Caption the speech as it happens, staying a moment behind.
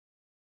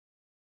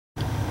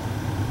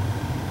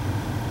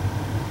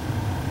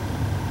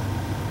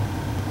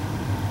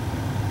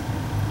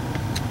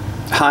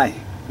Hi,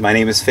 my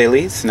name is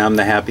Felice and I'm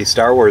the Happy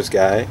Star Wars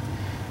Guy,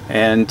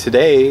 and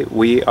today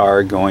we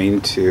are going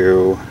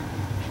to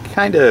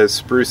kind of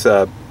spruce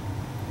up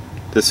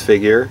this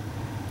figure,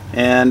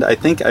 and I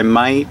think I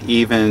might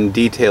even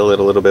detail it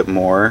a little bit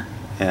more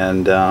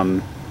and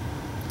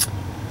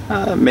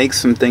make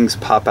some things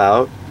pop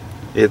out.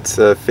 It's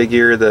a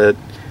figure that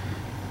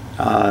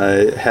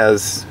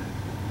has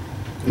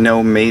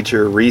no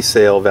major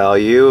resale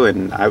value,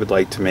 and I would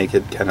like to make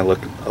it kind of look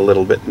a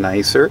little bit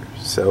nicer,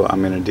 so I'm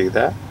going to do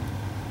that.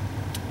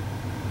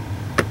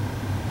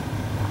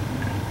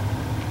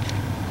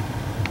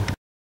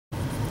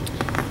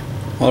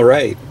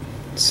 Alright,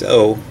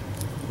 so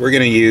we're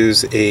going to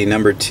use a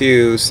number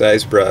 2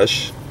 size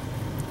brush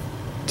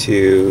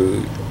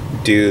to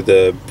do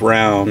the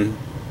brown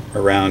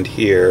around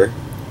here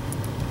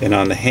and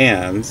on the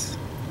hands.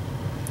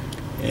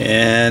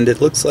 And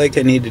it looks like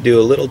I need to do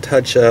a little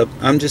touch up.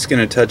 I'm just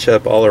going to touch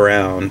up all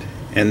around,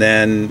 and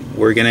then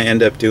we're going to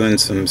end up doing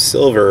some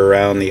silver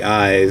around the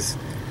eyes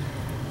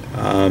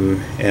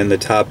and the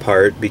top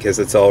part because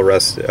it's all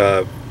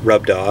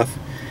rubbed off.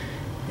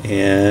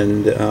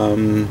 And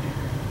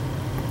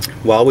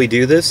while we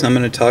do this, I'm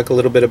going to talk a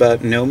little bit about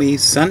Nomi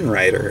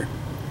Sunrider.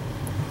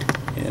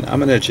 And I'm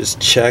going to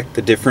just check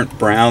the different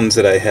browns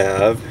that I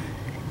have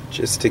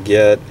just to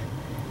get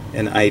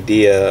an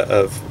idea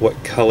of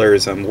what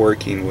colors I'm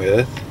working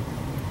with.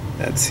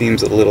 That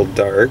seems a little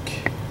dark,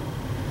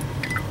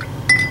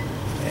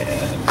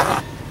 and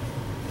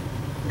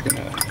we're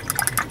gonna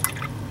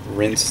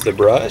rinse the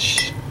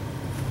brush,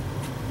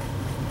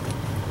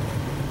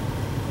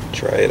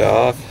 dry it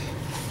off,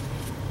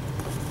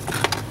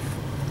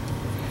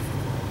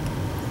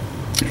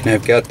 and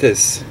I've got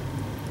this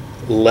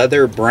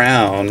leather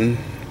brown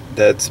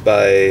that's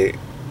by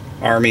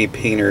Army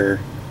Painter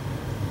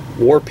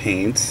War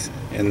Paints.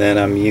 And then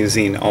I'm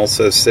using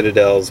also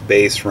Citadel's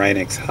base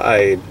Rhinox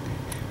hide,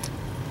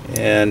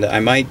 and I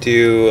might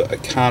do a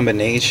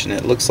combination.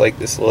 It looks like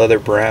this leather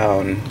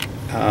brown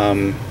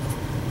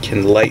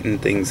can lighten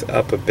things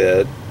up a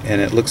bit, and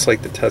it looks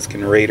like the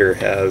Tusken Raider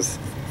has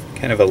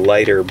kind of a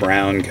lighter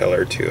brown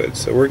color to it.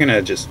 So we're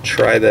gonna just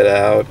try that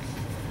out,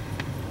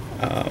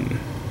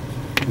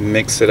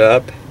 mix it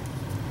up.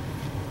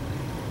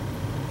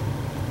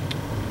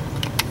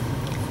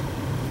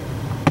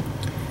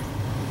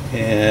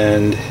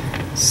 And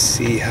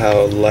see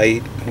how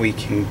light we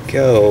can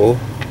go.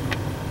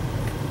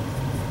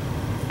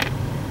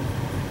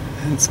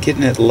 It's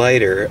getting it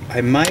lighter.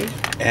 I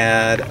might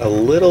add a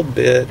little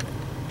bit,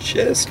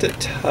 just a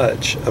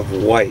touch of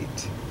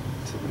white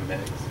to the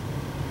mix.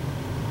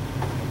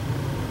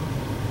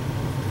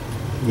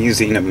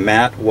 Using a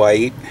matte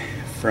white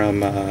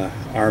from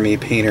Army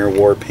Painter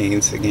War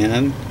Paints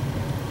again.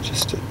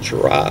 Just a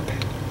drop.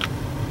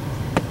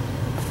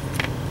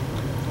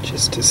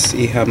 Just to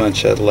see how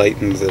much that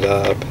lightens it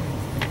up.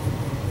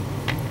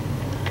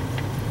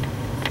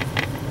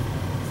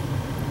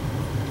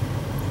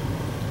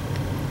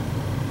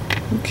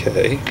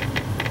 Okay,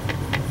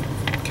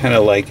 kind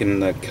of liking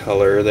the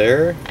color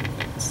there.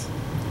 It's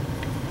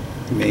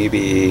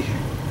maybe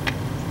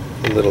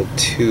a little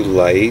too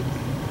light.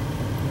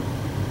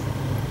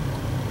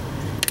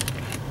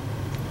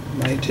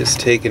 Might just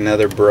take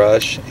another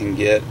brush and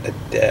get a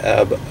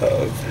dab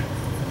of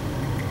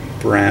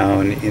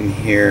brown in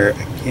here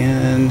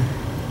again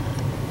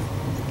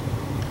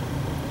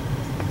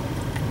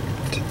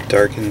to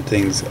darken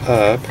things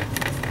up.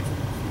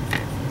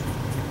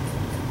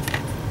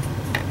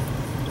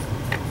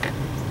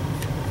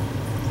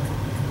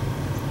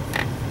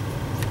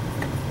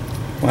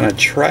 I want to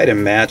try to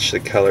match the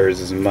colors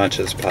as much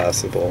as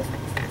possible.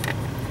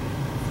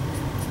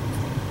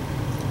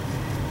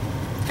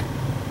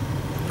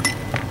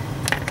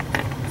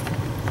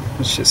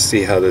 Let's just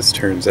see how this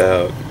turns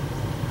out.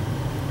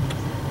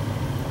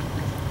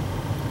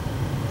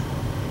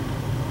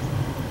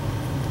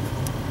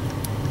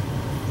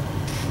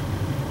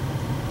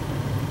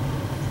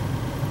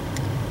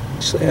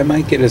 Actually, I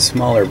might get a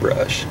smaller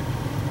brush.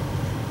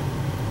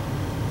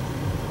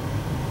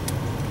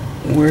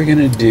 We're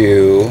gonna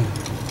do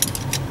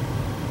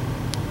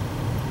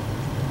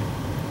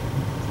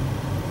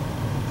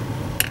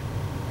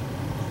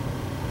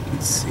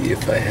let's see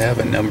if I have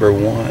a number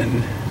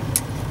 1.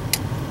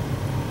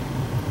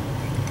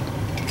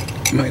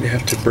 Might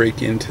have to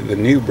break into the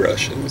new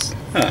brushes.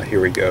 Ah, here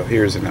we go.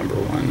 Here's a number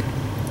 1.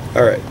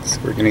 Alright, so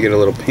we're gonna get a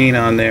little paint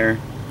on there,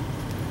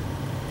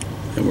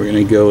 and we're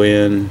gonna go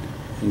in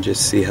and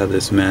just see how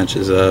this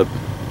matches up.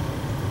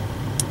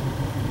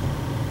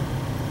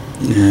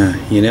 Yeah,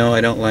 you know,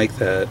 I don't like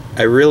that.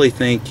 I really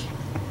think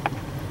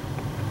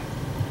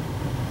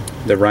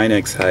the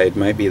Rhinox hide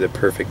might be the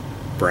perfect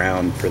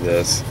brown for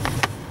this.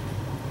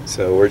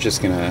 So we're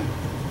just gonna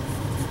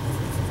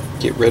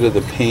get rid of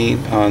the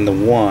paint on the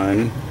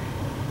 1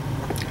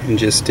 and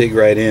just dig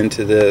right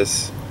into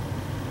this.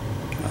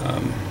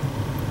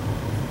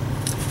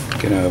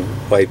 Gonna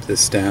wipe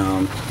this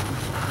down,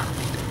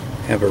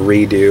 have a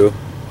redo.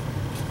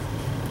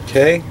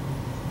 Okay,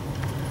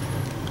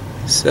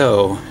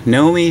 so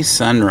Nomi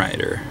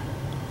Sunrider,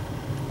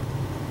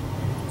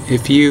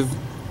 if you've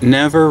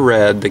never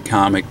read the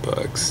comic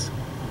books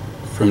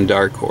from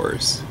Dark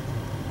Horse,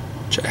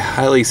 which I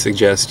highly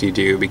suggest you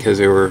do because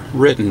they were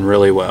written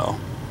really well.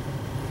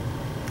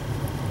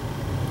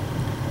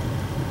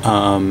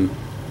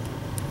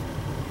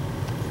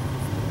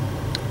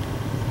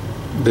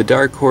 The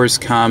Dark Horse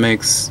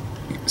comics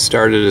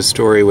started a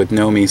story with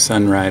Nomi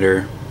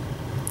Sunrider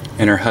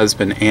and her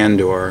husband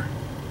Andor.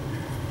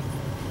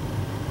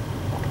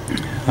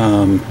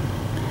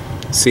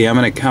 See, I'm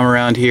going to come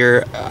around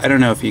here. I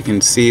don't know if you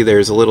can see,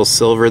 there's a little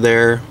silver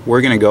there.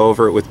 We're going to go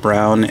over it with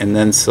brown and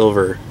then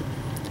silver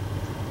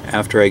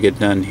after I get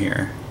done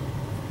here.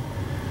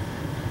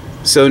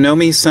 So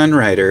Nomi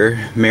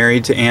Sunrider,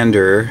 married to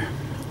Andor,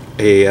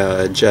 a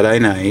Jedi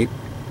Knight,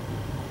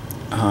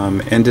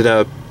 ended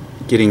up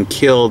getting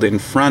killed in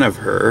front of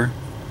her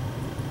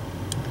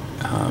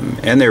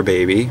and their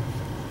baby,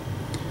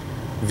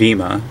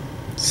 Vima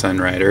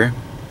Sunrider.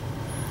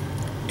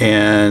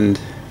 And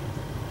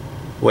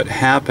what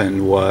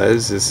happened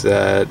was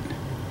that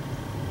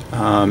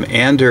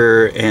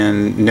Andor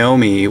and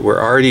Nomi were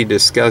already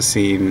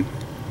discussing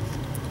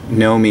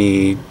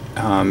Nomi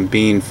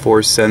being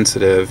force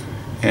sensitive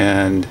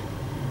and,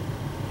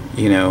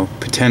 you know,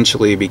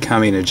 potentially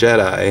becoming a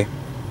Jedi.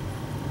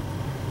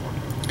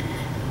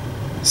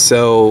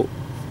 So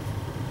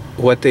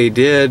what they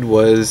did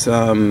was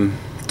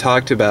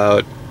talked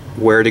about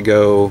where to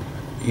go,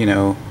 you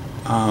know,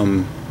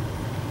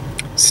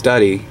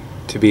 study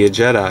to be a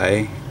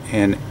Jedi,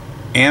 and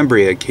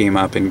Ambria came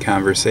up in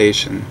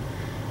conversation.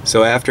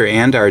 So after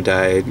Andar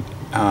died,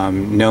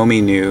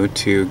 Nomi knew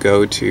to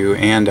go to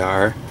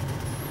Andar,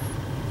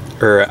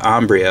 or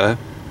Ambria,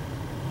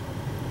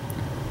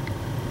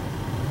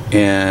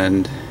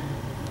 and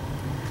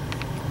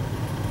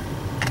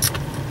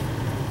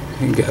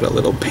I got a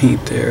little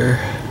paint there.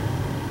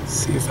 Let's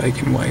see if I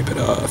can wipe it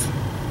off.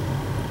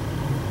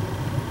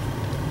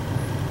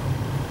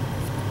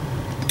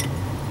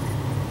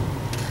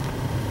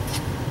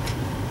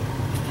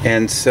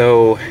 And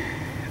so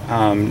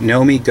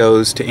Nomi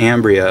goes to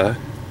Ambria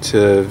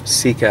to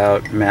seek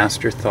out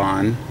Master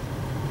Thrawn.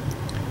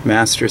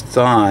 Master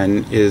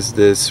Thrawn is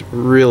this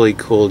really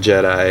cool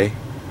Jedi,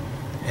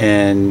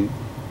 and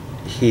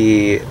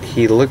he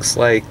looks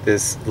like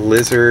this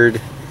lizard,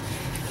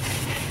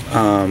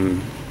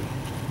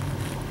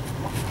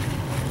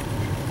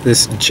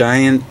 this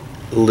giant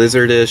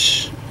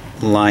lizardish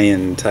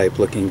lion type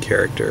looking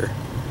character.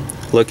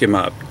 Look him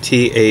up,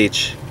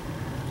 Thon.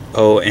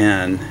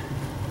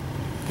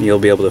 You'll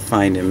be able to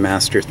find him,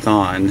 Master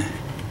Thrawn.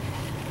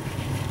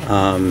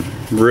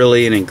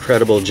 Really an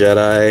incredible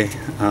Jedi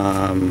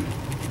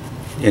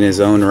in his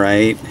own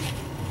right.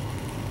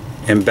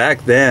 And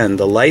back then,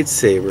 the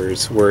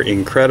lightsabers were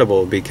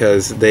incredible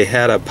because they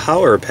had a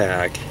power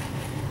pack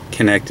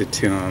connected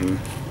to them.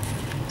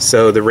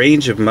 So the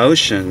range of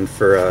motion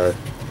for a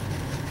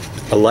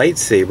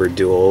lightsaber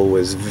duel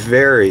was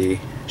very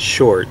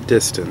short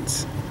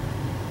distance.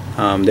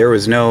 There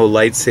was no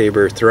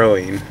lightsaber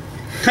throwing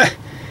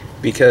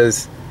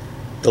because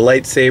the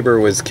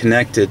lightsaber was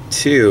connected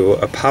to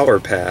a power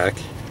pack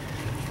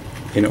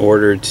in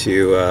order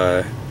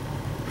to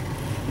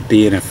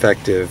be an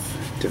effective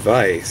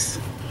device.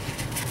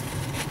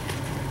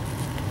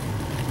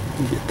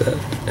 Get that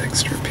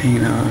extra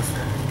paint off.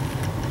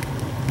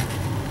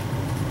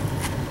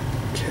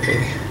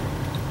 Okay.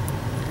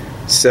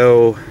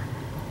 So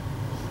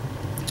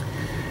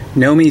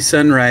Nomi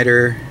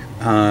Sunrider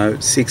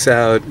seeks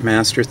out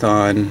Master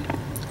Thrawn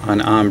on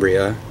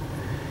Ambria,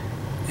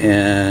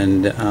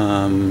 and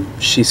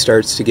she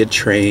starts to get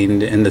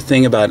trained. And the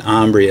thing about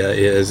Ambria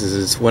is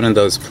it's one of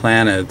those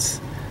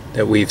planets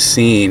that we've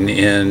seen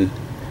in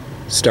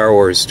Star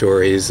Wars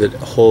stories that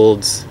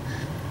holds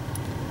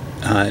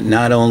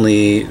not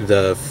only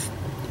the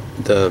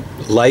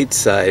light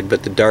side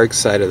but the dark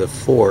side of the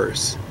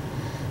Force.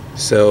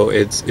 So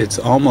it's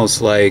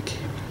almost like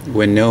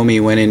when Nomi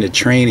went into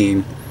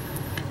training,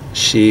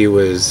 she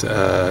was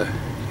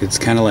it's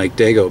kind of like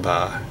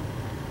Dagobah.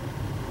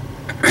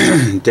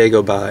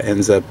 Dagobah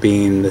ends up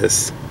being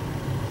this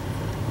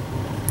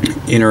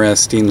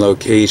interesting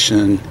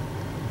location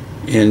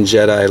in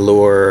Jedi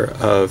lore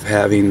of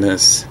having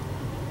this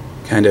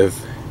kind of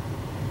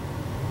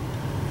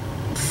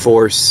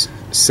force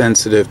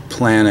sensitive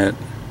planet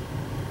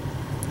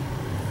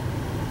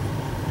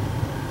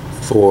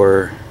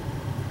for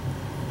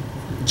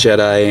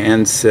Jedi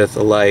and Sith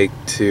alike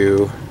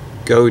to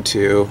go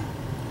to.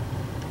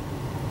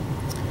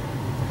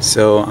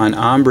 So on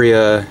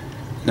Ambria,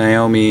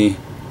 Nomi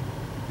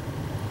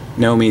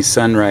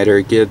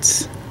Sunrider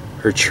gets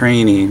her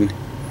training,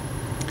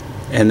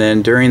 and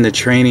then during the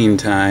training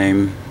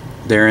time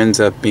there ends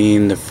up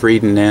being the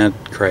Freedon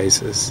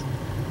crisis.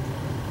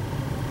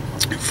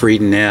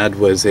 Freedon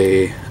was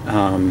a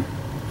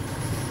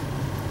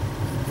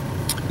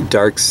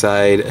dark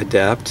side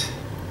adept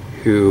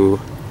who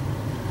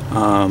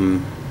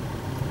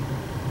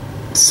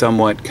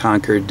somewhat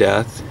conquered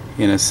death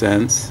in a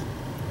sense.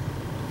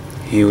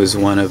 He was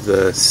one of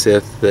the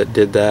Sith that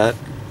did that.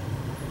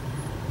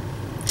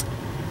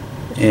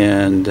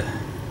 And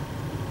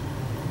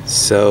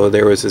So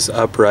there was this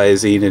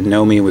uprising, and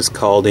Nomi was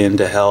called in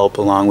to help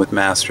along with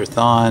Master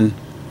Thon,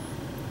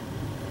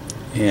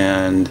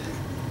 and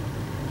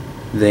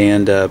they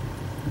end up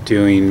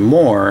doing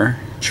more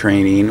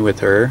training with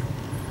her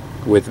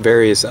with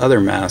various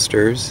other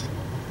masters,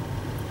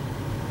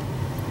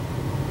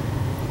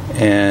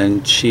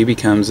 and she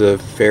becomes a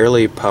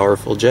fairly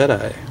powerful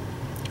Jedi,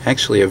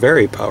 actually a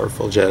very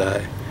powerful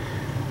Jedi,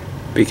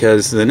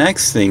 because the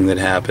next thing that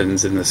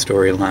happens in the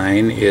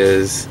storyline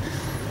is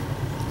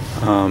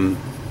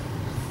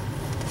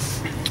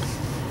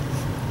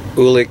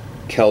Ulic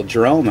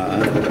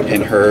Qel-Droma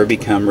and her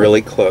become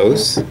really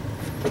close,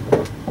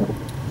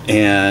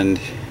 and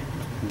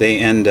they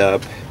end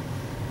up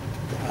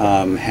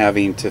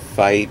having to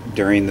fight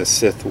during the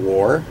Sith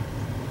War.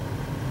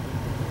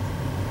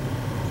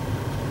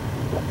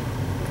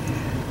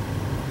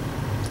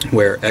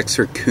 Where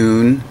Exar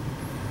Kun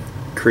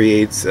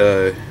creates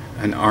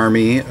an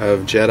army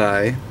of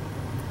Jedi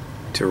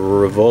to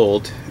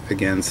revolt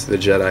against the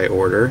Jedi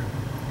Order.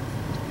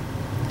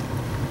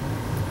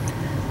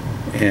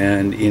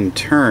 And in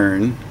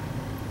turn,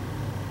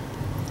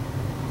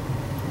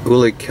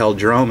 Ulic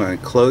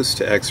Qel-Droma, close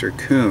to Exar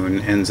Kun,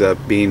 ends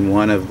up being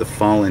one of the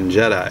fallen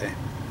Jedi.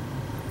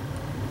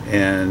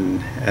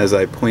 And as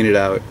I pointed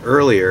out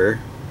earlier,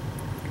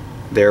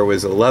 there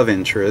was a love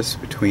interest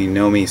between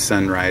Nomi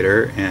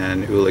Sunrider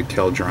and Ulic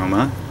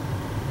Qel-Droma.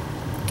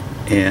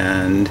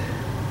 And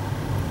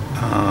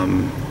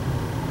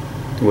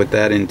what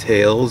that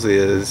entails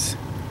is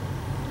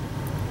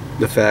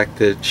the fact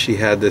that she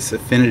had this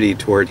affinity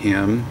toward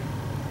him,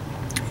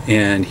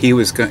 and he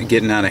was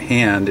getting out of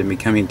hand and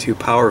becoming too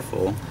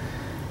powerful.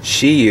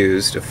 She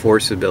used a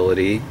Force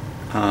ability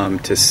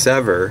to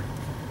sever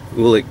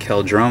Ulic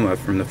Qel-Droma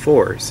from the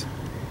Force.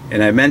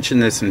 And I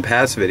mentioned this in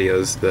past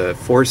videos, the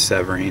Force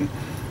severing.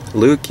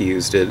 Luke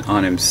used it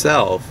on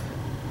himself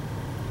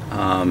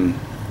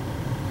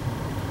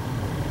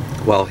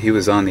while he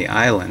was on the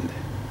island,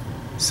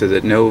 so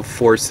that no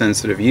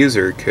Force-sensitive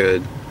user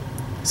could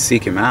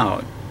seek him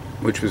out,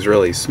 which was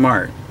really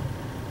smart.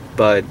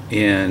 But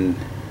in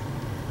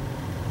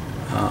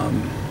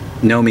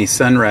Nomi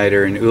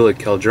Sunrider and Ulic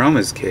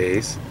Qel-Droma's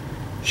case,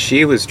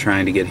 she was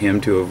trying to get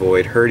him to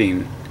avoid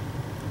hurting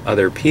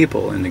other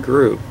people in the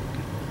group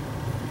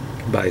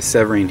by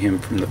severing him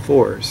from the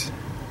Force.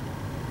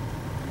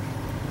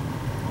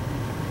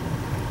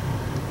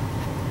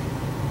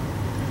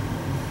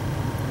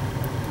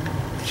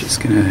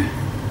 Just gonna,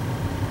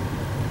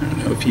 I don't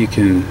know if you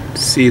can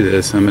see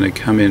this, I'm gonna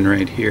come in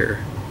right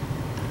here.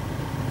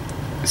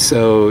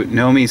 So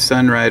Nomi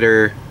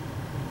Sunrider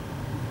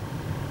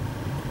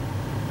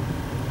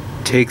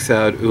takes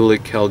out Ulic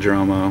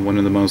Qel-Droma, one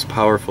of the most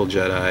powerful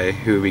Jedi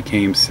who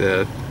became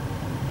Sith,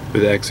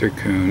 with Exar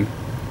Kun,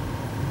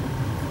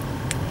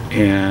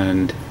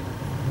 and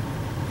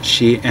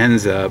she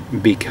ends up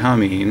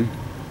becoming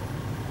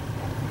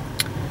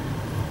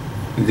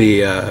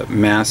the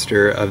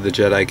master of the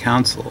Jedi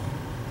Council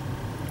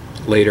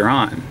later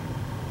on.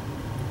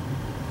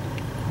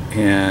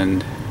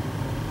 And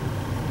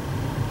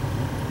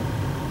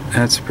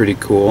that's pretty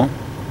cool.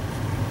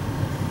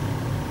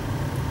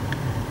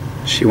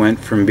 She went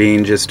from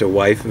being just a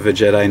wife of a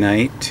Jedi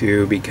Knight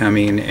to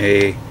becoming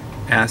an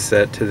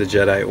asset to the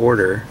Jedi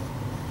Order.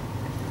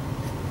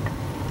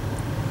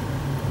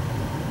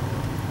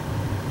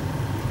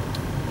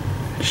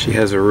 She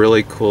has a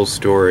really cool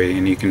story,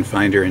 and you can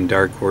find her in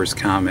Dark Horse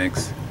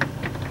Comics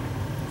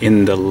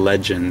in the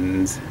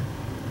Legends.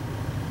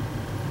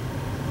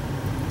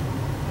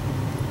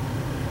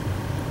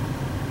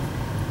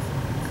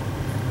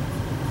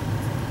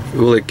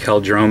 Ulic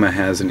Qel-Droma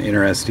has an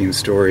interesting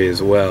story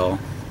as well,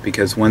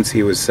 because once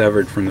he was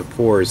severed from the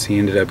Force, he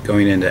ended up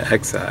going into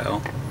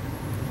exile.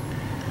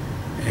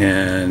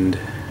 And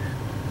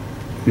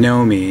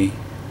Nomi,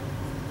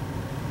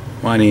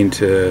 wanting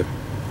to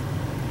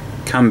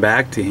come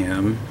back to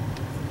him,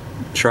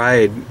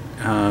 tried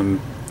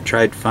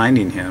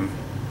finding him.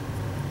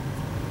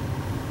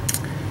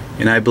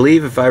 And I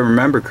believe, if I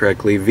remember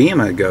correctly,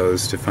 Vima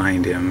goes to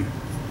find him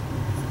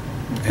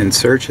and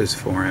searches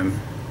for him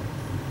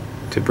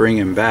to bring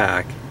him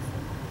back.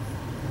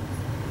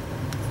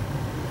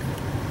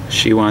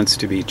 She wants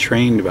to be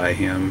trained by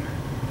him,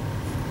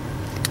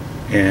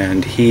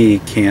 and he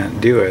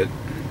can't do it.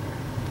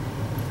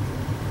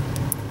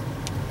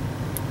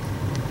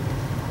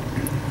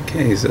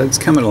 Okay, so that's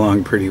coming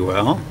along pretty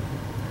well.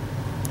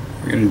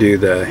 We're going to do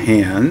the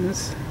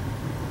hands.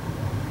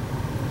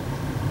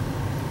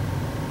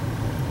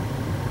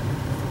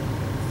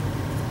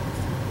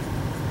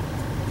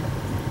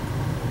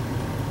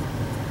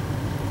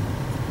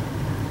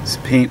 This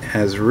paint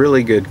has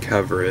really good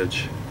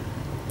coverage.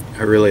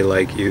 I really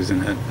like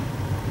using it.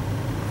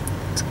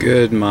 It's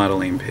good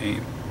modeling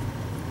paint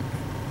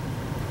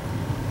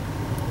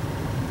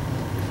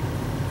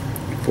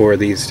for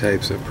these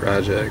types of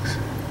projects.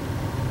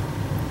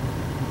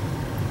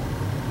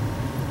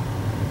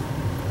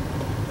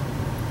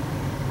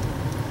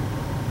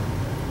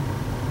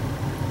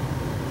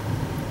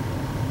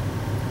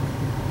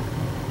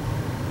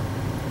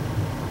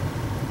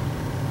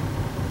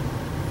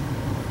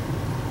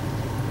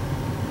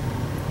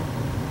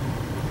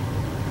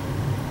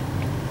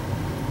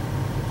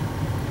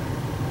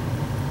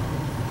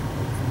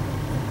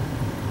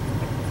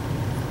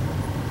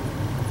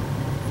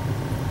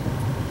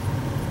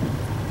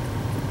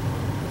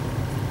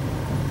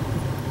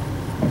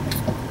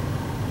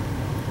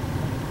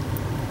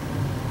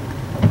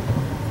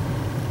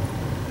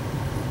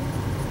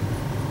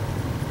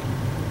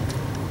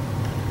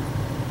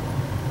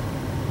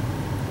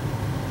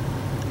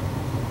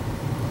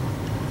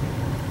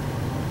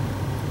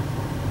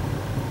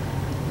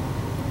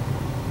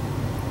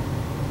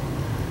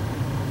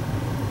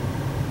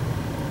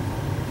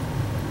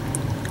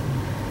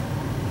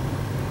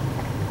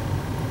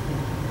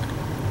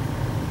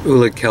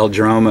 Ulic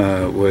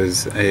Qel-Droma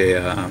was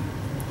a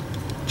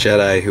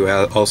Jedi who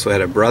also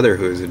had a brother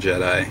who was a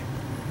Jedi.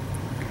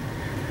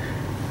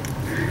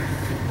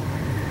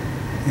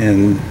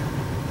 And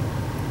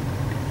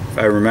if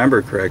I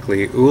remember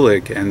correctly,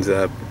 Ulic ends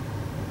up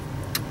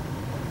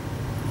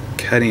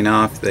cutting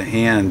off the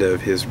hand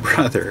of his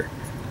brother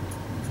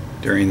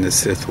during the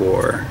Sith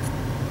War.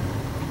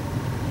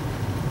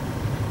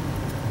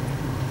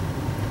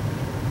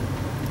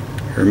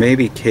 Or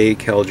maybe Kay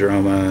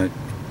Qel-Droma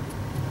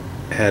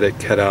had it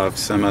cut off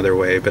some other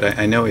way, but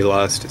I know he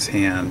lost his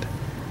hand.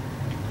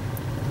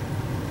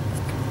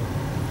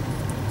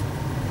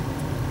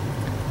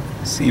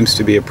 Seems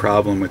to be a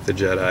problem with the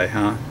Jedi,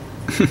 huh?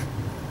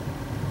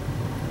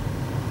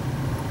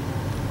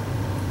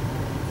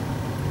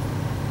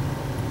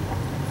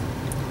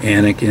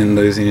 Anakin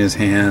losing his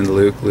hand,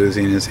 Luke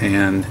losing his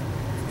hand,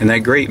 and that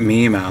great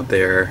meme out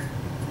there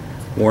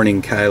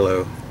warning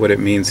Kylo what it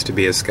means to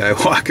be a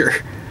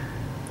Skywalker.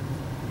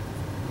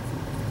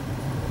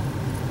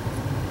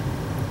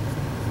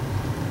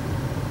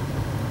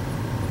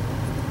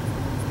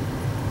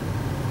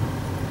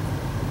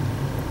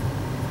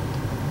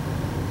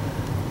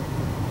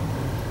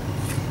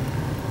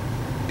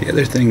 The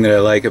other thing that I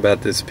like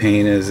about this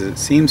paint is it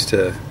seems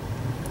to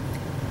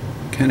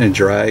kind of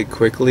dry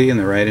quickly in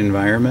the right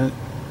environment.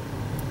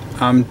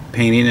 I'm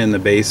painting in the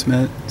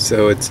basement,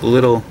 so it's a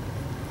little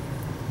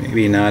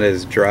maybe not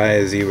as dry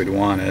as you would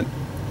want it.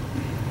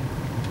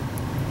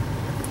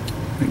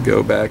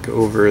 Go back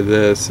over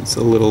this, it's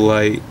a little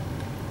light.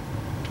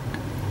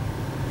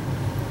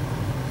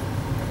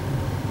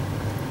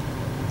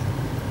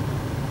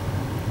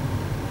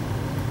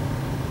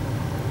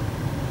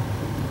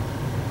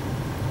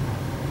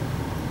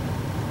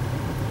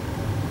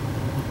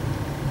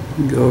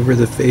 Go over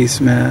the face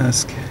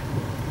mask.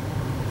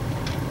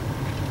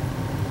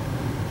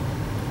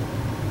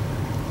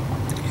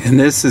 And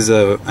this is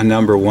a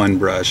number 1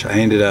 brush. I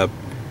ended up,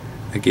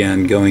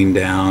 again, going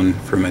down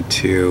from a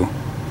 2.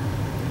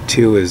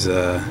 2 is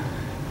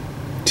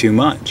too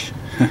much.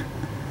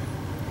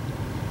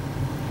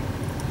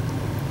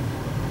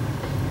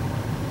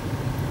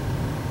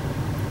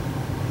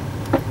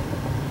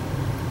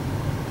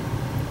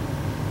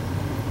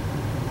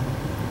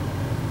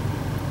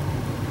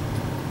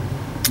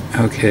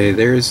 Okay,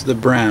 there's the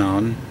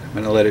brown. I'm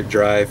going to let it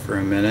dry for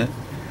a minute.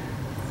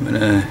 I'm going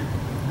to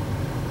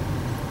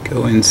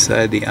go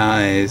inside the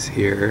eyes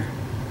here,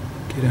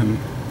 get them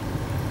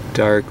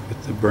dark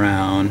with the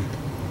brown.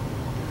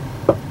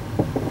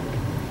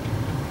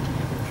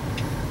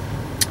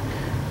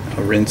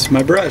 I'll rinse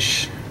my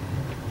brush.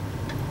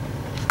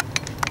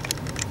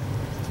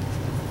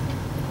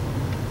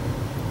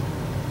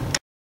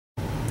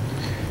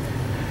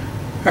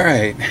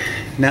 Alright,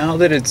 now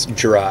that it's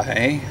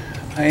dry,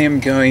 I am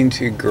going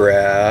to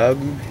grab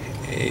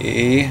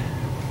a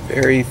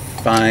very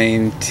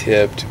fine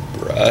tipped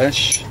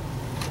brush.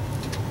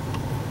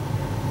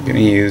 I'm going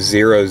to use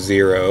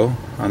 00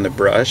 on the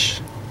brush.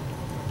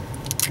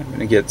 I'm going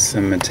to get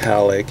some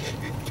metallic,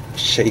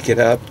 shake it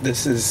up.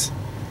 This is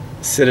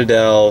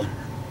Citadel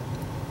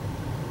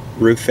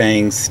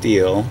Rufang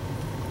steel.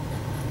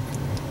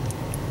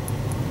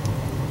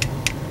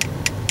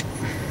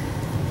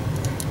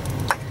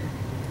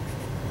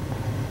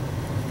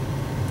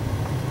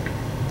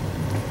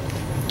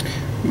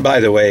 By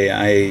the way,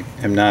 I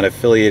am not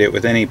affiliated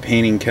with any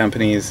painting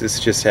companies. This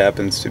just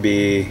happens to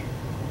be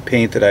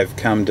paint that I've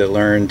come to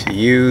learn to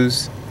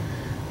use,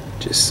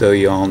 just so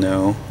you all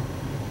know.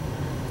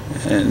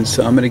 And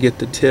so I'm going to get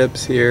the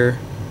tips here.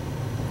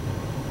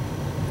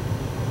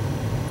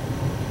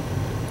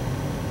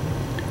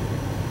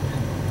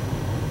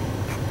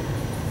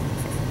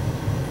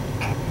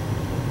 I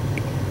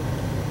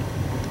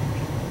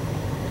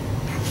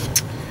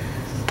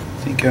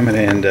think I'm going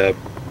to end up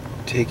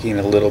taking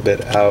a little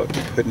bit out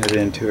and putting it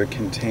into a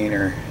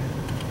container.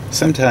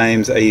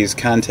 Sometimes I use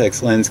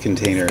context lens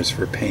containers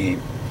for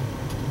paint.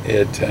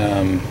 It's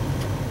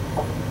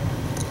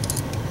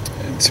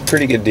a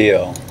pretty good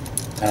deal.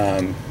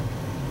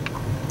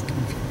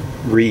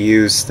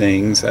 Reuse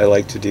things, I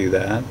like to do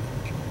that.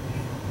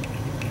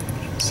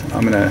 So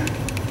I'm gonna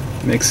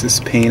mix this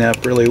paint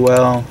up really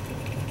well,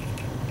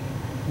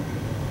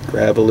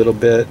 grab a little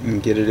bit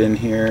and get it in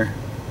here.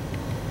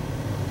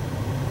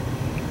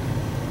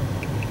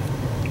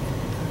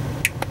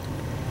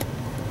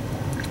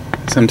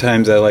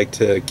 Sometimes I like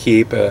to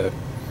keep an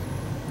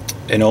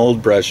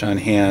old brush on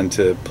hand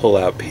to pull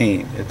out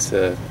paint. It's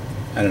I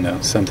don't know,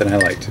 something I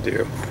like to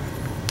do.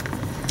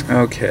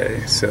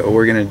 Okay, so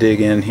we're gonna dig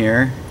in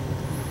here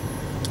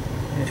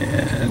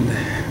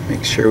and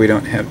make sure we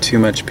don't have too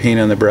much paint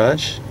on the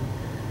brush.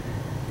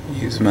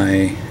 Use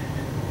my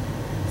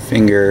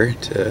finger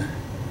to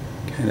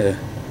kind of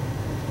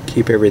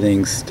keep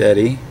everything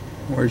steady.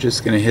 We're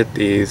just gonna hit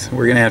these.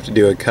 We're gonna have to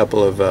do a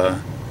couple of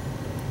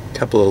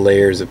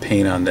layers of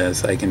paint on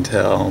this, I can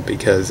tell,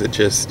 because it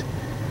just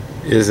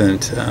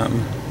isn't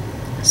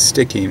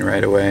sticking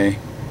right away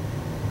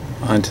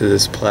onto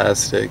this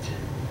plastic.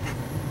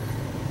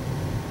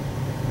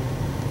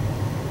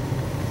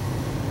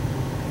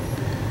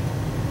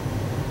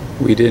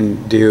 We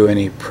didn't do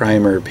any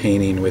primer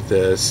painting with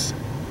this,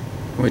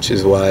 which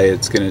is why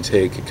it's going to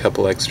take a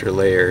couple extra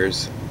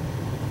layers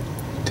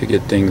to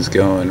get things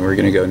going. We're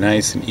going to go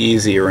nice and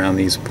easy around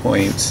these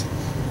points.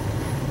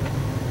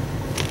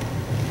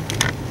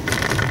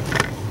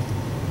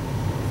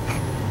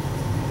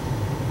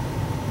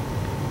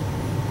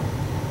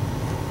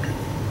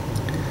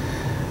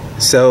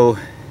 So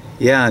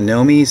yeah,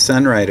 Nomi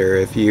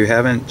Sunrider, if you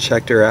haven't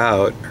checked her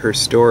out, her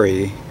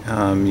story,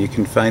 you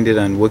can find it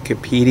on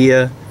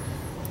Wikipedia.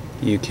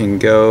 You can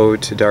go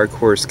to Dark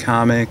Horse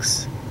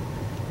Comics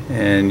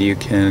and you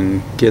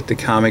can get the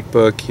comic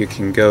book. You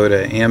can go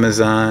to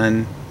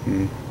Amazon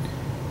and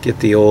get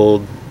the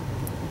old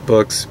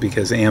books,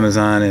 because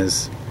Amazon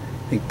is,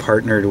 I think,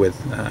 partnered with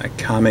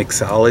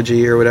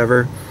Comixology or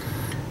whatever.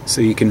 So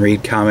you can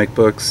read comic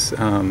books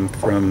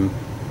from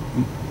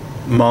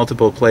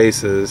multiple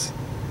places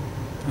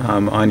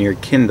on your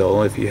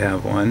Kindle if you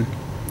have one.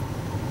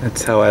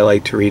 That's how I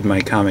like to read my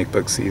comic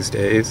books these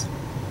days.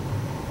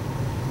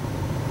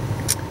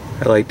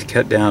 I like to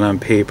cut down on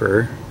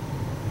paper.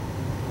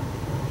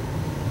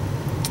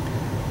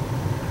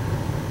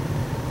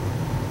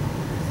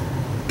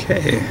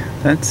 Okay,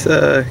 that's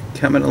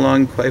coming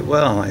along quite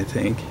well, I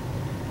think.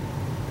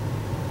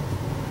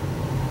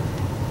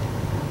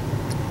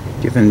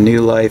 Giving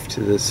new life to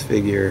this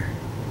figure.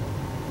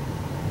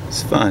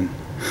 It's fun.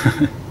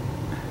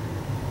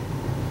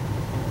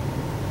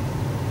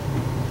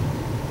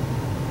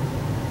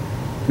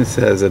 This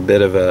has a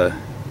bit of a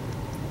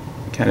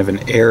kind of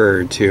an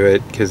error to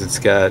it because it's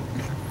got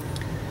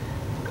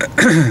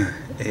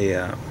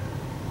a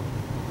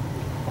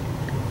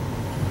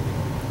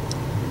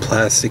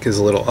plastic is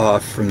a little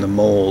off from the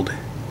mold.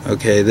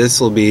 Okay,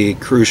 this will be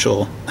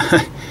crucial.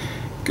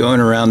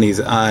 Going around these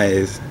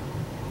eyes.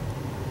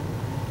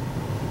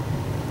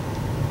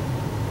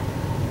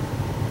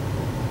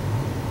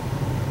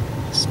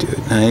 Just do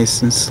it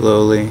nice and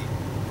slowly.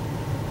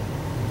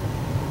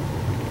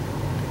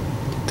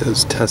 Get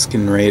those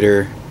Tusken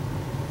Raider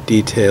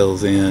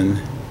details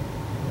in.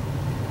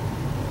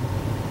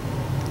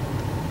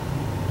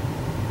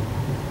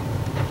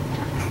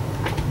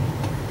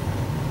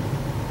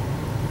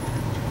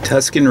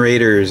 Tusken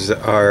Raiders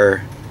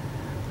are,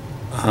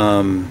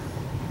 I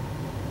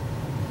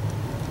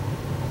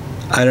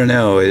don't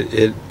know,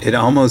 it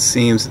almost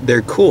seems,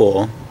 they're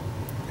cool,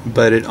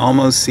 but it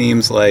almost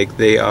seems like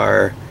they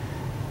are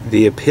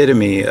the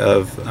epitome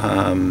of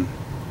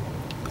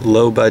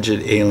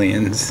low-budget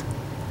aliens,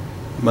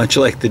 much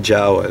like the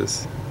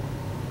Jawas.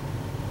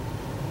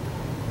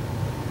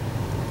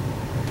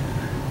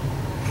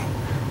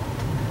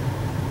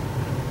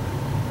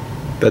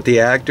 But the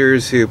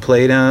actors who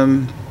played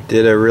them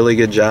did a really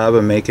good job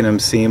of making them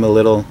seem a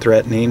little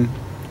threatening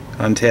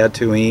on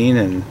Tatooine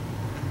and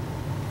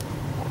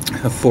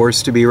a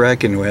force to be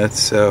reckoned with,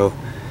 so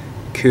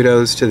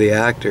kudos to the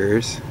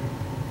actors.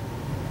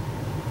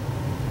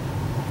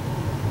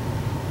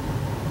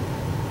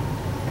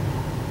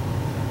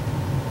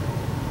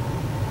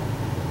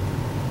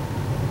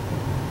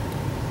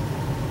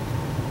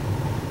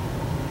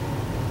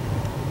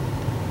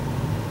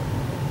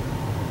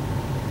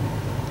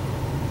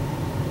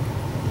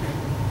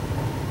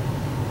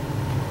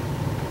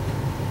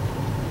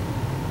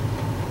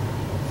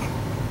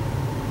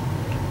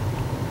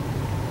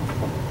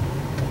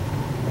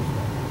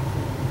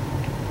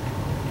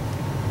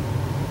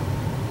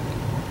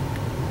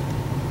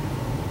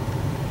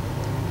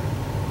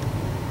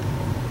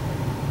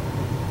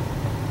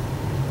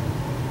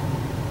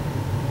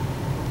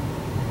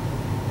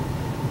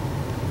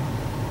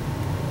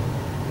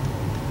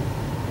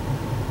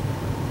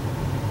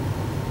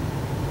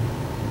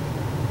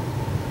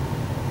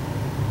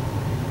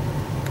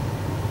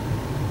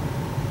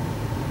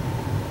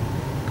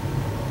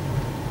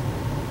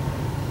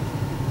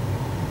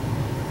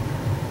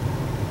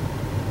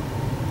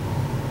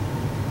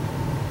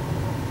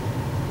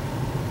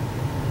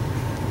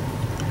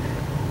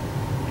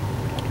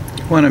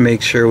 Want to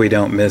make sure we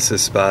don't miss a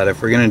spot.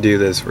 If we're going to do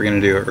this, we're going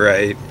to do it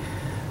right.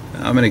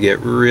 I'm going to get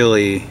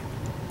really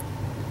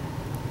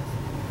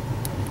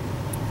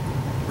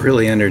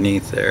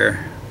underneath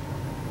there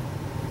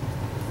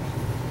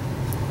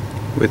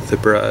with the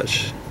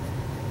brush.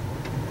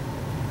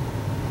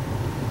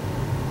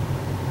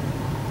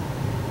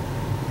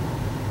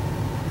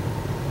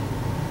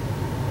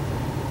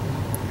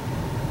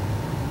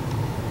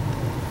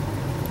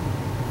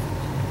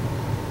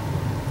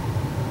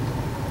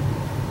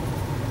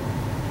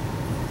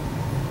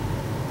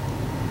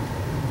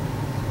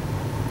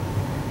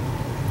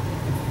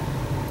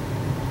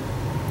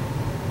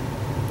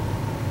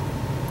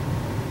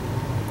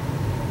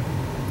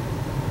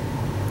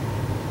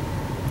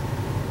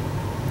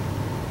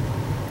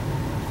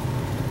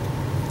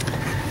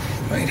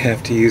 Might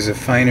have to use a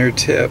finer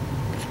tip.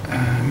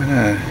 I'm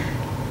gonna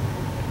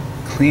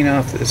clean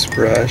off this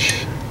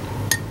brush.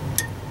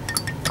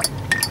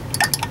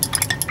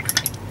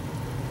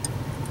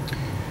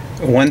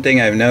 One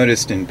thing I've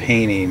noticed in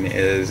painting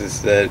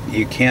is that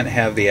you can't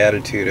have the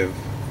attitude of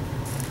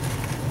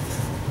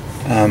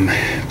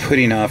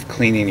putting off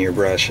cleaning your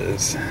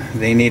brushes.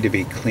 They need to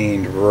be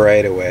cleaned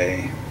right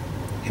away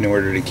in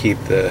order to keep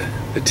the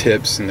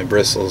tips and the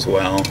bristles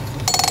well.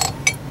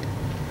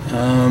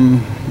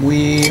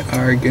 We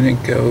are gonna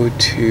go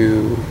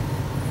to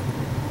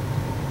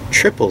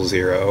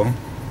 000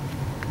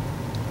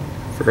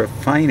 for a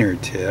finer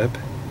tip,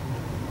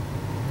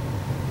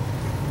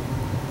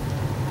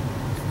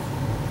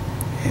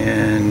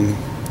 and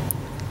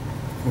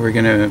we're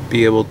gonna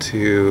be able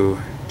to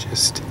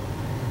just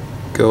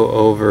go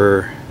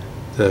over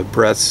the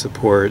breast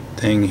support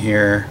thing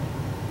here.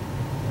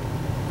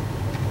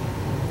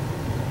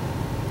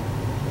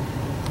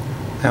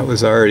 That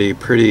was already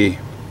pretty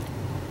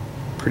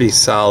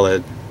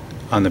solid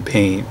on the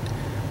paint,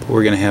 but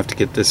we're gonna have to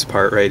get this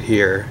part right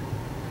here.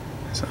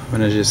 So I'm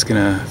just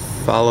gonna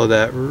follow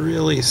that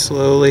really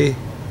slowly.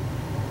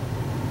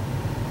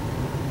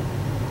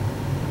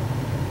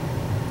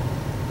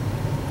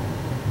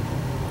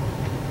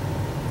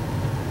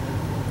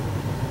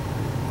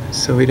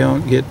 So we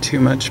don't get too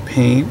much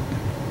paint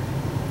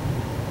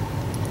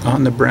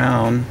on the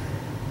brown.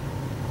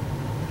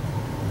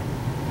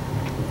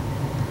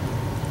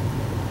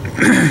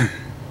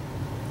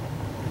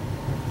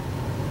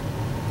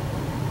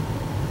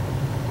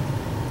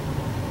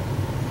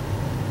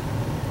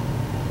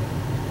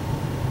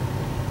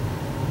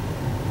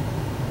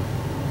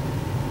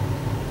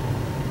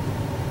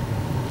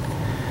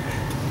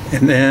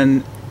 And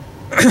then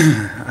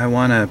I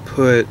want to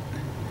put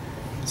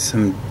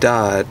some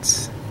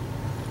dots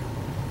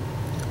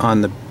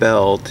on the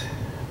belt,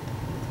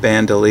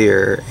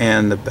 bandolier,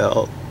 and the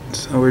belt.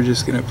 So we're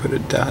just going to put a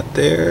dot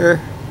there,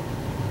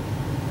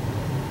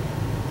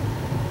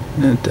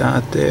 and a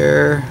dot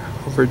there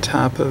over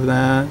top of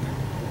that,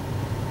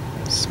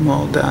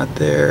 small dot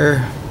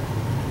there.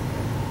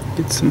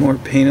 Get some more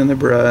paint on the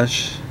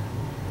brush,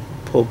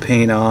 pull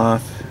paint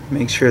off,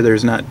 make sure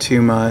there's not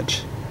too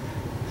much,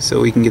 so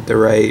we can get the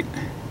right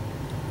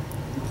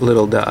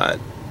little dot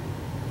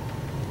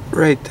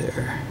right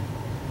there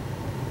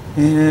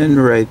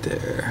and right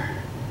there.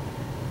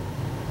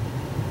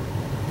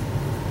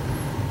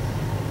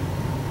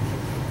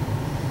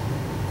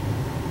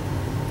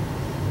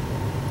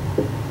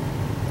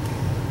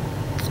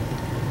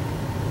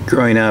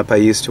 Growing up, I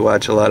used to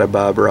watch a lot of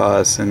Bob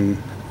Ross,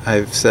 and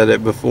I've said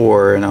it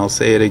before and I'll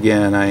say it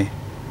again,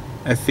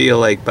 I feel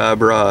like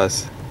Bob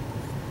Ross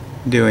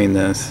doing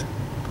this.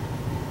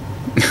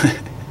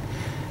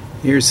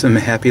 Here's some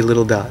happy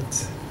little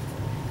dots.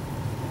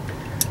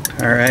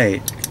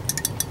 Alright.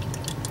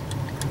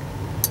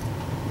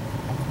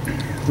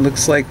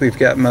 Looks like we've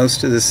got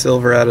most of the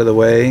silver out of the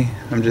way.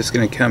 I'm just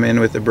going to come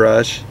in with the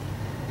brush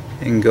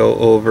and go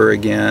over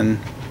again.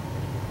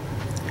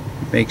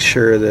 Make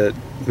sure that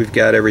we've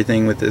got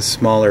everything with this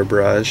smaller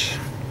brush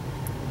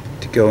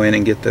to go in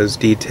and get those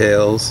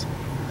details.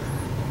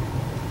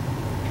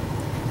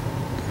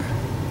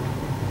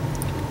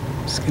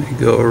 Just going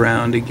to go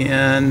around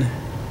again.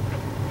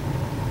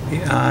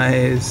 The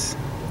eyes,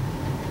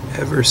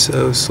 ever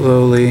so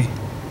slowly.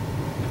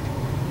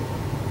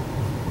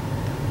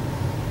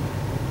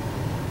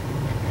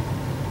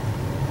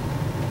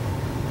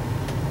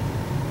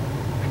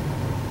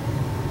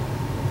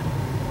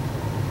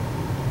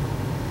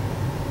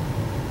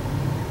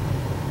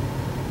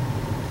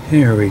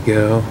 Here we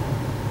go.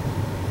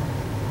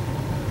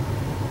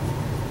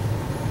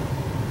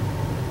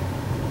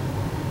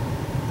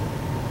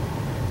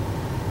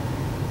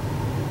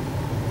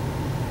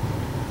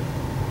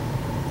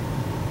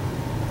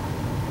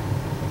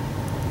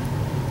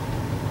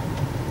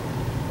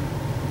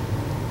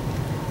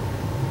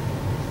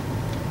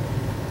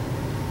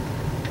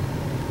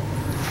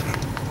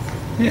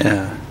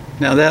 Yeah,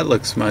 now that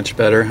looks much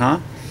better,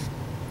 huh?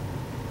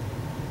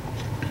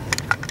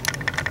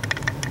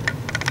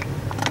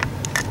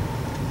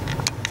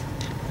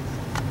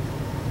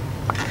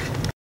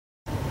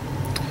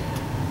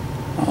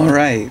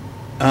 Alright,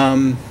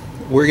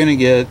 we're going to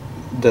get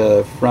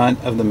the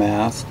front of the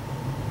mask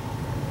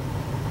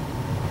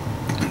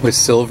with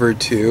silver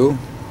too.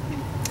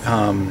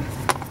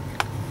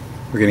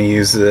 We're going to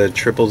use the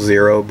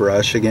 000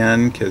 brush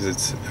again because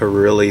it's a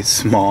really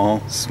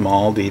small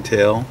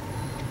detail.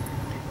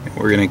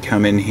 We're going to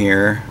come in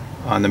here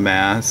on the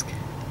mask,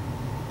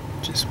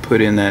 just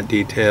put in that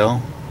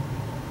detail.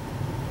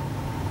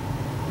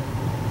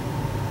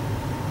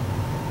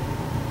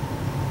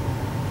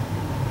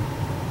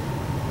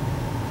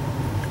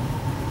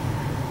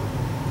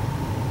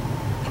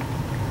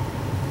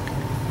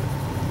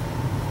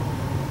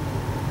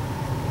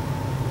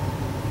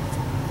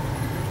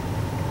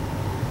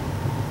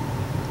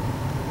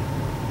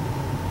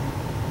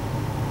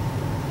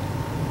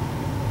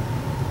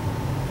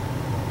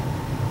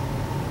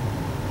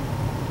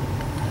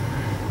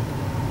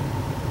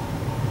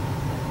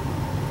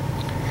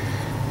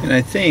 And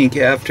I think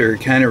after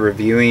kind of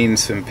reviewing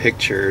some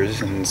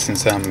pictures, and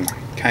since I'm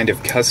kind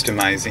of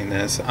customizing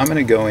this, I'm going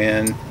to go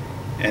in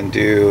and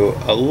do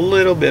a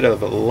little bit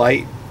of a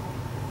light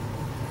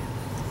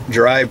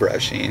dry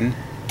brushing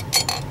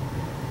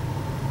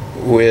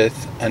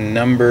with a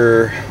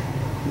number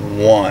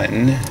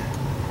 1.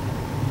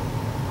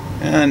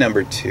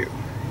 Number 2.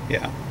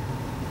 Yeah.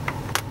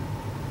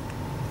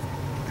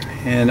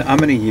 And I'm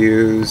going to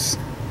use,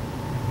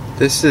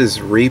 this is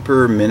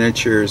Reaper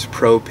Miniatures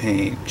Pro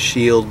Paint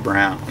Shield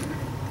Brown.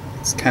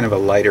 It's kind of a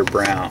lighter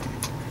brown.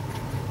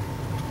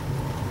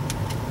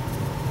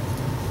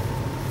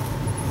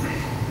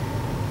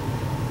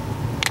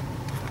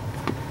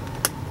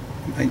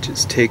 Might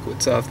just take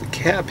what's off the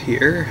cap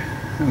here.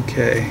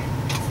 Okay.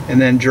 And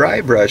then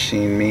dry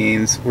brushing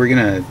means we're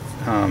going to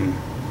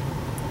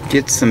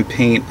get some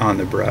paint on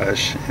the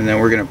brush, and then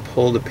we're going to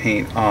pull the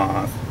paint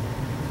off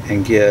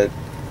and get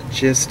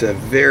just a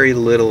very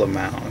little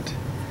amount,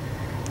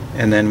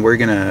 and then we're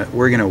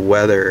gonna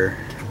weather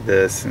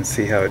this and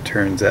see how it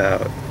turns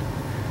out.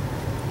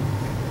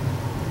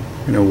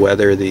 We're gonna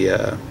weather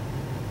the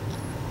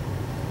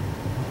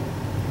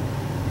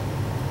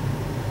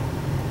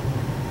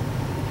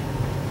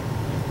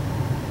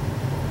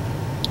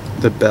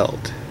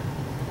belt,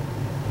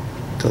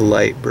 the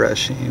light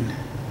brushing.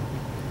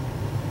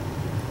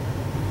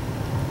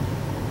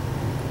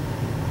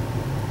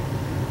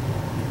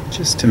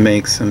 Just to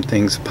make some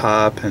things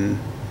pop and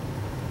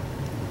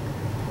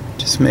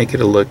just make it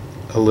look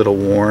a little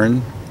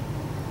worn.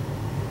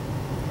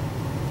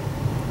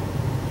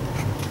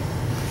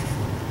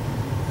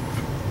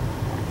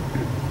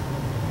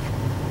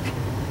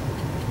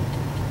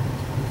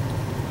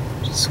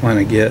 Just want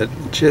to get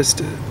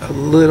just a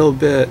little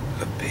bit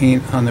of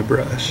paint on the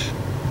brush.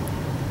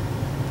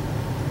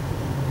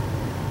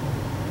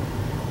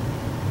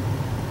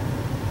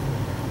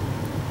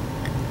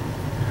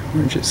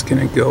 We're just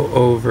going to go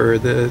over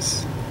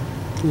this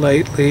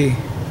lightly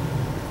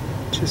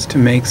just to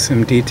make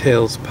some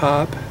details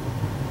pop.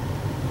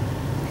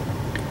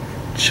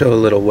 Show a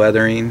little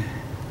weathering.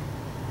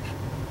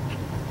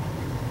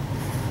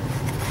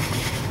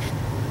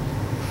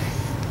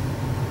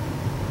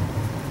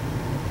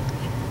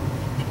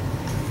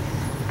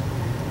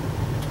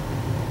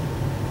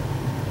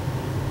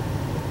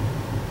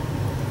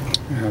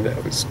 Now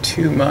that was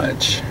too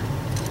much.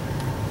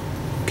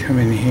 Come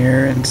in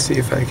here and see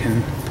if I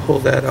can pull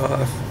that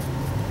off.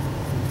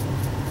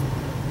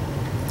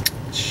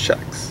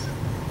 Shucks.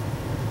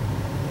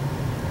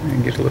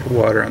 And get a little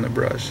water on the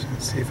brush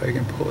and see if I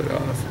can pull it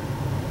off.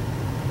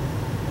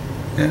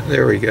 Yeah,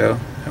 there we go.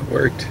 That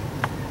worked.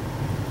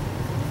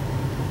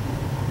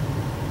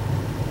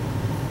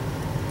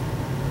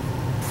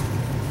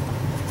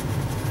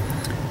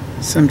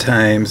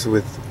 Sometimes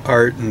with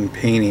art and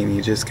painting,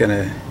 you just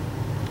gotta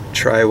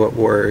try what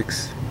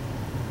works.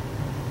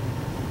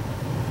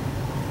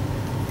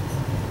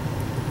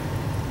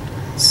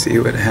 See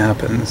what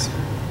happens.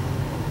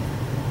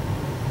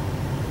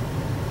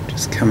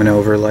 Just coming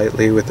over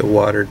lightly with a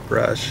watered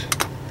brush.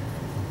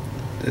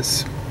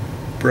 This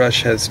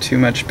brush has too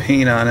much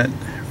paint on it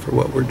for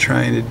what we're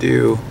trying to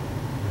do.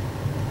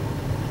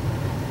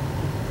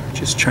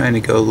 Just trying to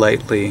go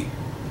lightly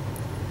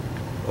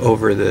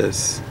over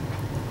this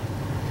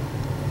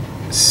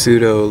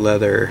pseudo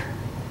leather.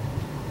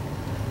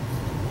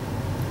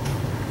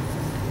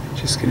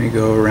 Just gonna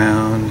go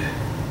around.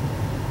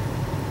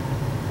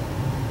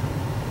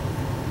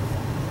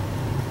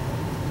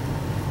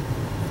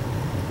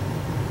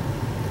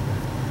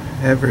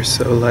 Ever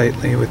so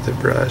lightly with the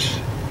brush.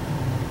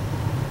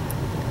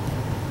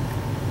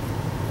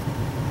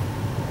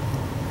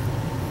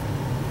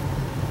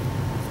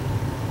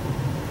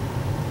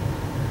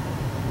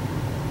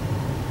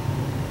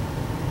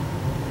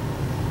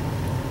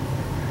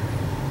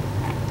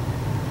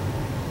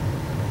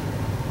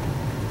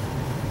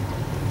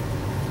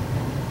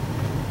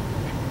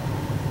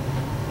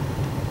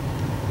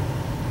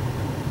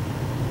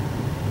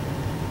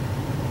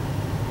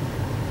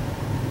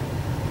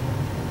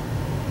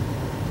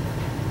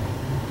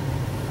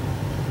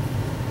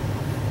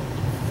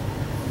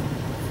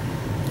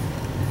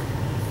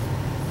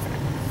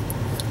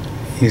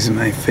 Using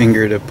my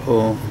finger to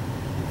pull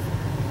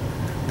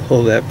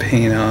that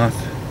paint off.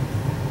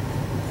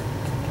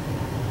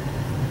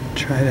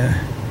 Try to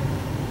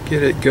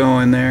get it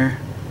going there.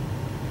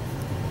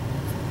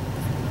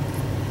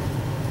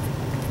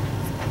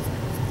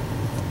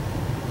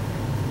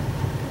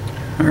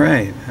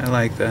 Alright, I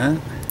like that.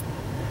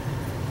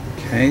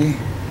 Okay.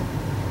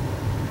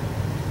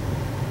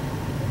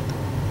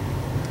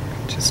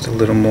 Just a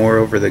little more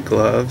over the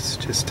gloves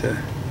just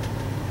to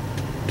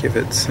give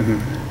it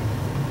some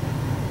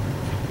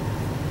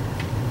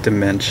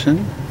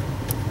dimension,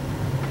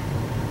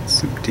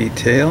 some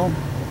detail.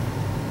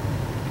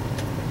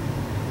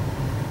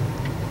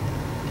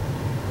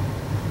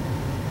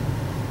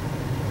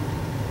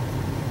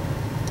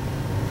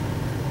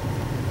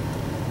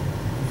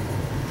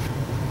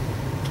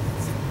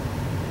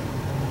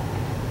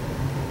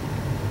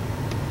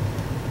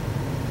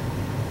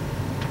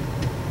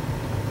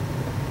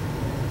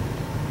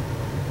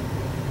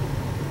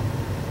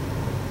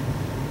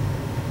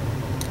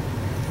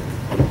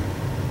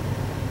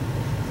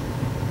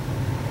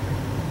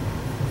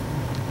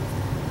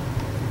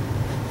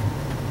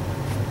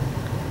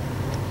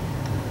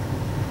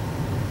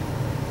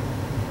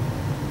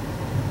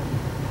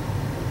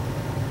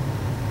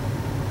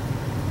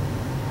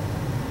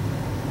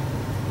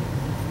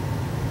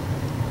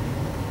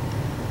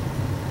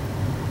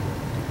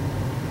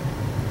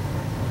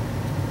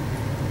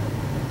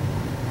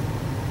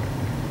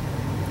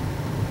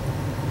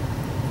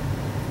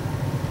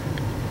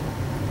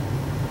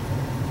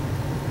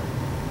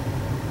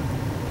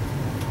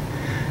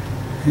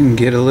 And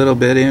get a little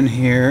bit in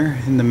here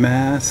in the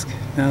mask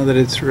now that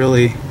it's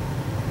really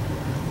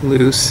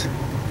loose.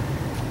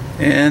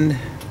 And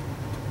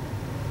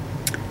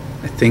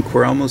I think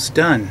we're almost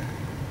done.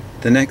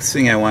 The next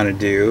thing I want to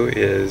do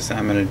is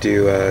I'm going to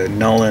do a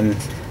Nuln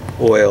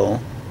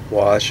oil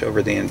wash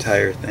over the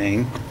entire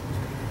thing,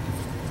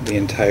 the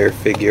entire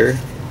figure.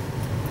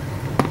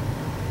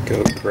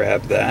 Go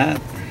grab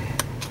that.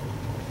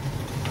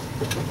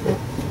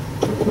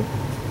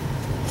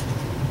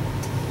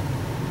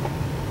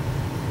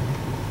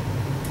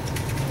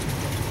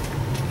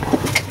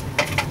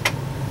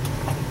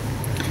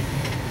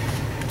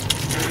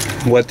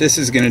 What this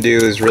is going to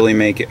do is really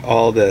make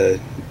all the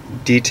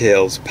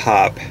details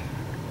pop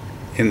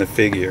in the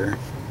figure.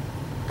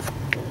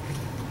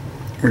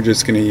 We're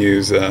just going to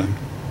use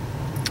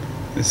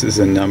this is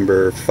a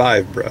number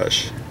 5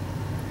 brush,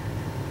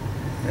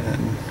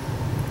 and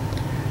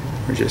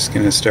we're just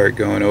going to start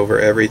going over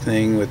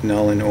everything with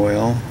Nuln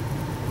oil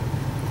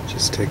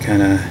just to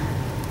kind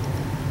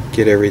of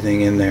get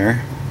everything in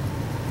there.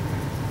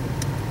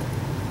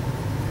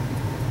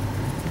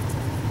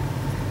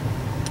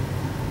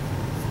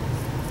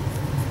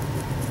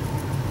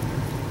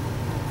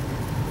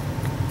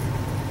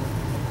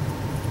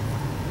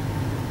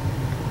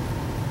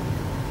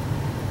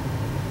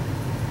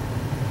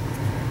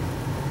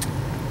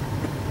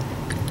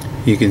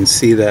 You can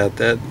see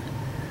that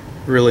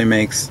really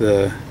makes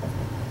the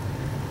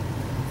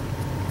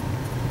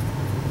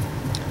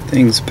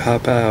things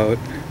pop out.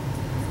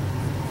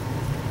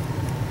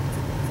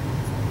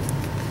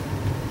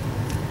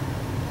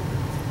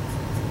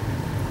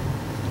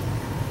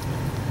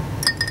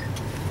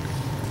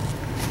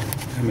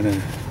 I'm going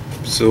to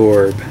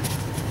absorb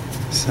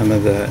some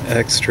of the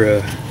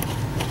extra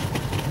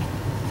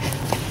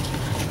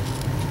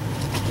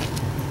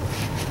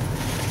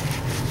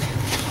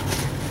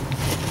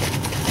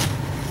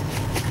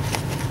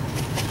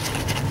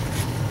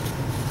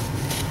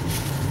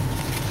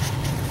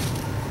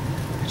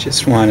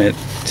just want it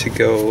to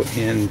go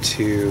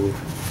into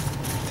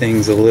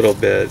things a little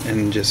bit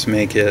and just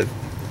make it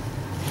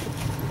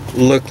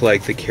look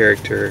like the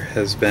character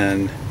has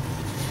been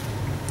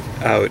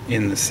out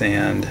in the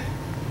sand.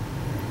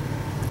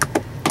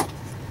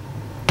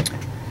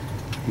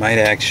 Might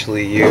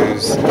actually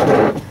use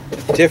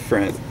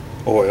different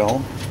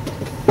oil.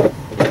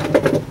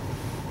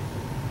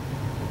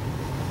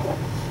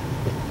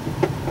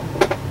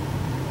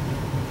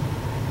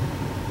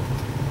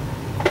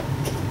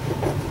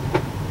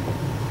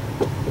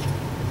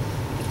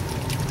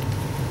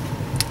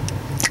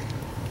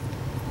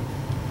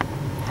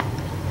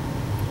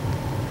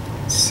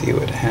 See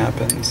what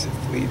happens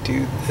if we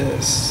do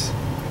this.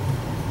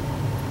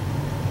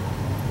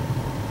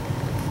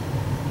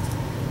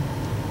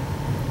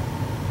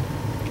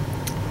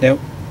 Nope,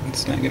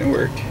 it's not going to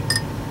work.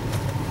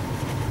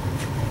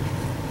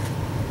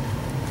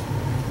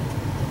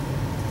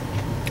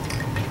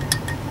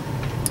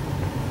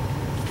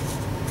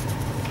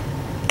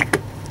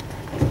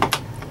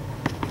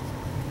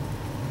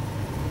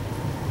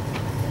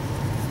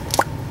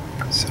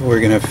 So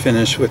we're going to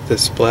finish with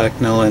this black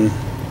Nuln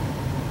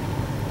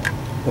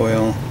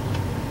oil.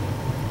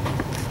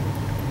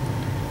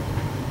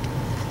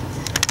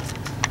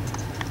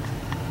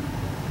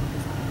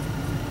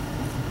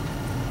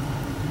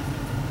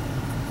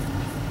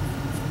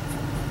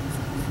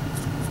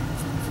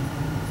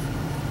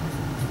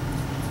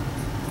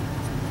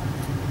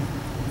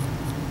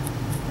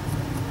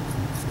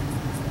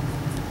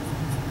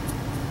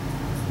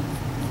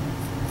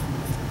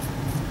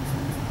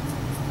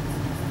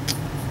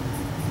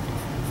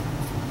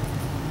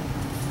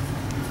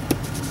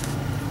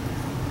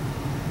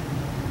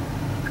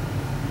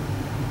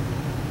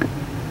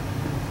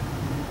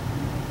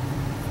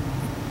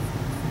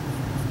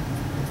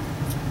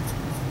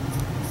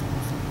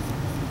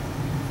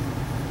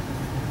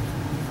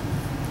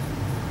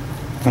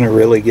 I want to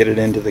really get it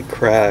into the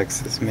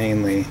cracks is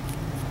mainly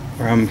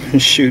where I'm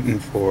shooting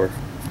for.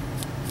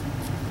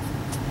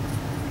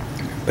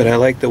 But I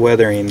like the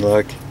weathering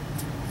look.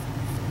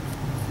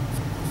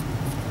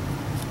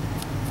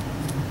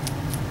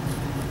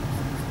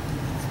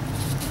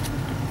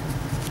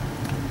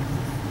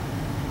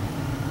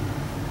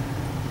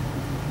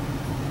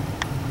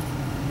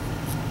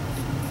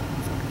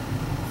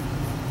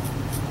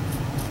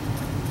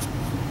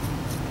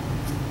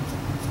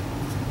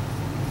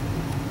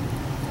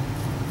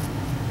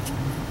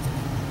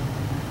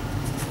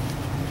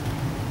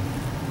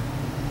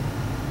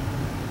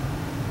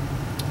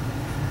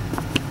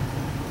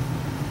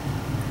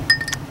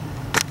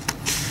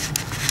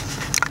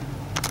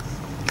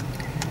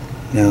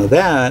 Now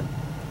that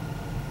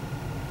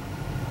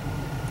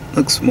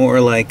looks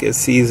more like a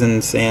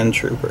seasoned sand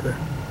trooper.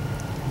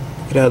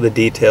 Look at how the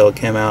detail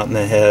came out in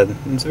the head.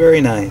 It's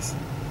very nice.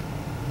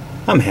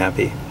 I'm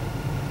happy.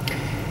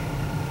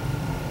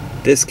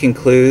 This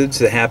concludes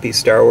the Happy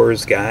Star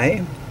Wars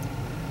Guy,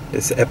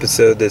 this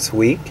episode this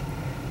week.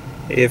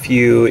 If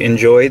you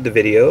enjoyed the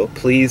video,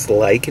 please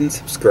like and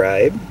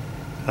subscribe.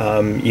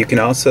 You can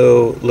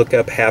also look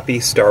up Happy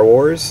Star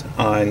Wars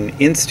on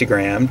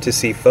Instagram to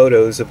see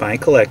photos of my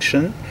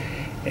collection,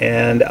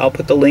 and I'll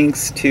put the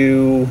links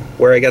to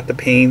where I got the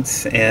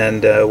paints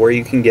and where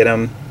you can get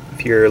them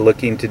if you're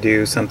looking to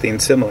do something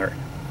similar.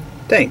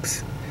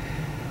 Thanks,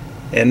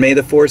 and may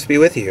the Force be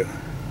with you.